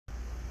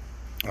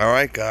All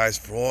right, guys,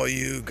 for all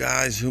you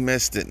guys who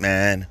missed it,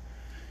 man,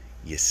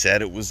 you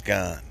said it was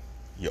gone.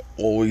 You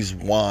always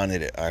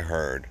wanted it, I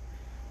heard.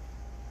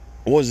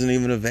 It wasn't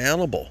even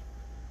available.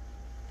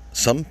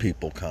 Some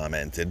people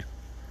commented,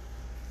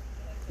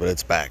 but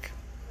it's back.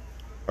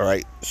 All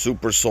right,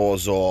 Super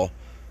Sawzall,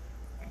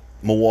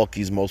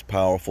 Milwaukee's most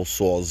powerful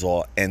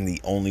Sawzall, and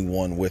the only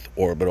one with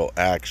orbital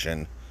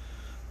action.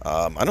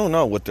 I don't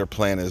know what their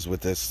plan is with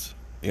this.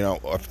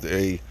 If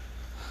they,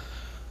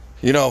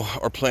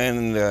 are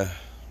planning to,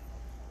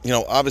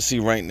 obviously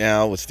right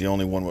now it's the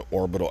only one with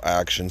orbital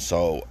action,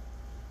 so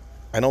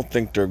I don't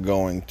think they're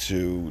going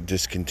to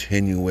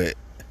discontinue it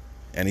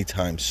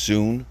anytime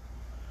soon.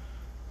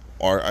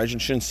 Or I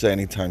shouldn't say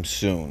anytime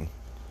soon.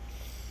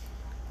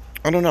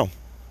 I don't know.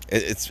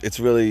 It's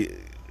really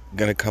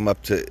going to come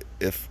up to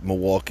if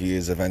Milwaukee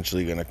is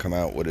eventually going to come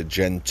out with a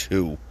Gen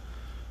 2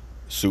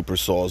 Super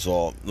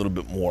Sawzall, a little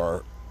bit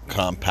more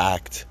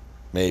compact,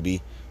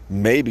 maybe.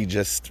 Maybe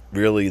just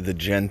really the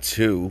Gen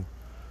 2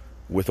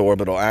 with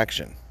orbital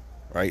action,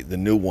 right? The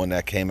new one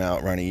that came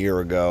out around a year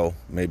ago,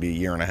 maybe a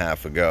year and a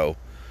half ago,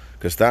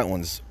 because that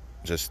one's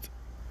just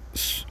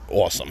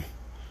awesome.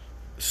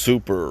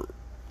 Super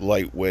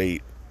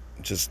lightweight,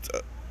 just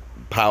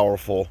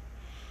powerful.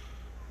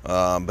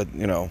 But,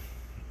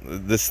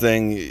 this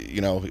thing,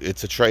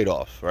 it's a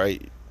trade-off,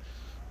 right?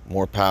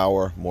 More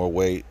power, more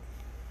weight.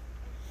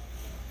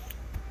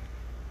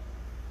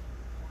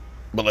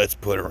 But let's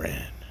put her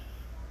in.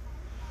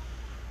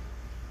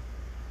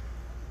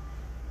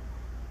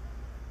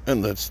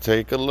 And let's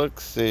take a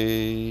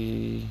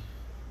look-see.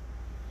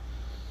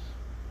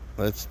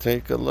 Let's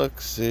take a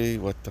look-see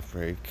what the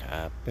freak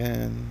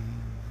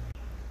happened.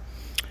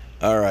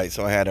 Alright,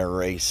 so I had to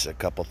erase a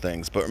couple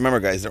things. But remember,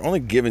 guys, they're only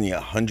giving you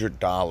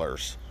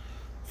 $100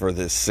 for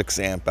this 6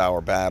 amp hour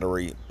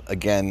battery.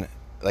 Again,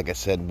 like I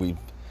said,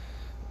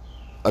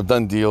 I've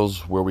done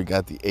deals where we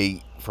got the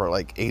 8 for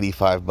like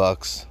 85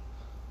 bucks,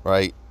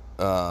 right?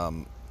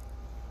 I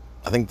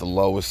think the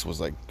lowest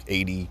was like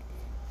 $81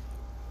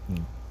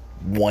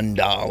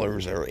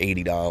 or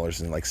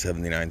 $80 and like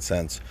 79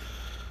 cents.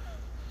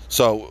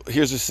 So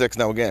here's the 6.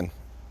 Now again,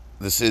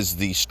 this is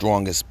the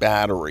strongest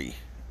battery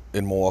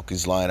in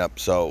Milwaukee's lineup,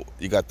 so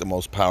you got the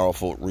most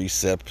powerful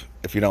recip.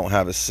 If you don't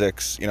have a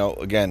 6,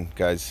 again,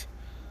 guys,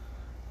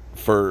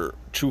 for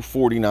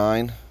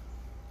 $249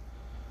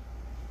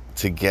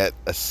 to get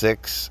a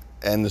 6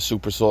 and the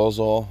Super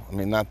Sawzall, I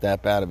mean, not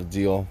that bad of a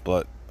deal,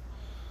 but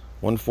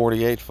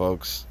 $148,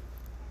 folks.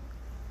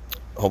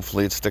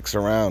 Hopefully it sticks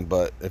around.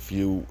 But if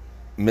you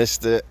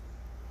missed it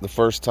the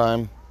first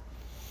time,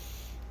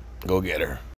 go get her.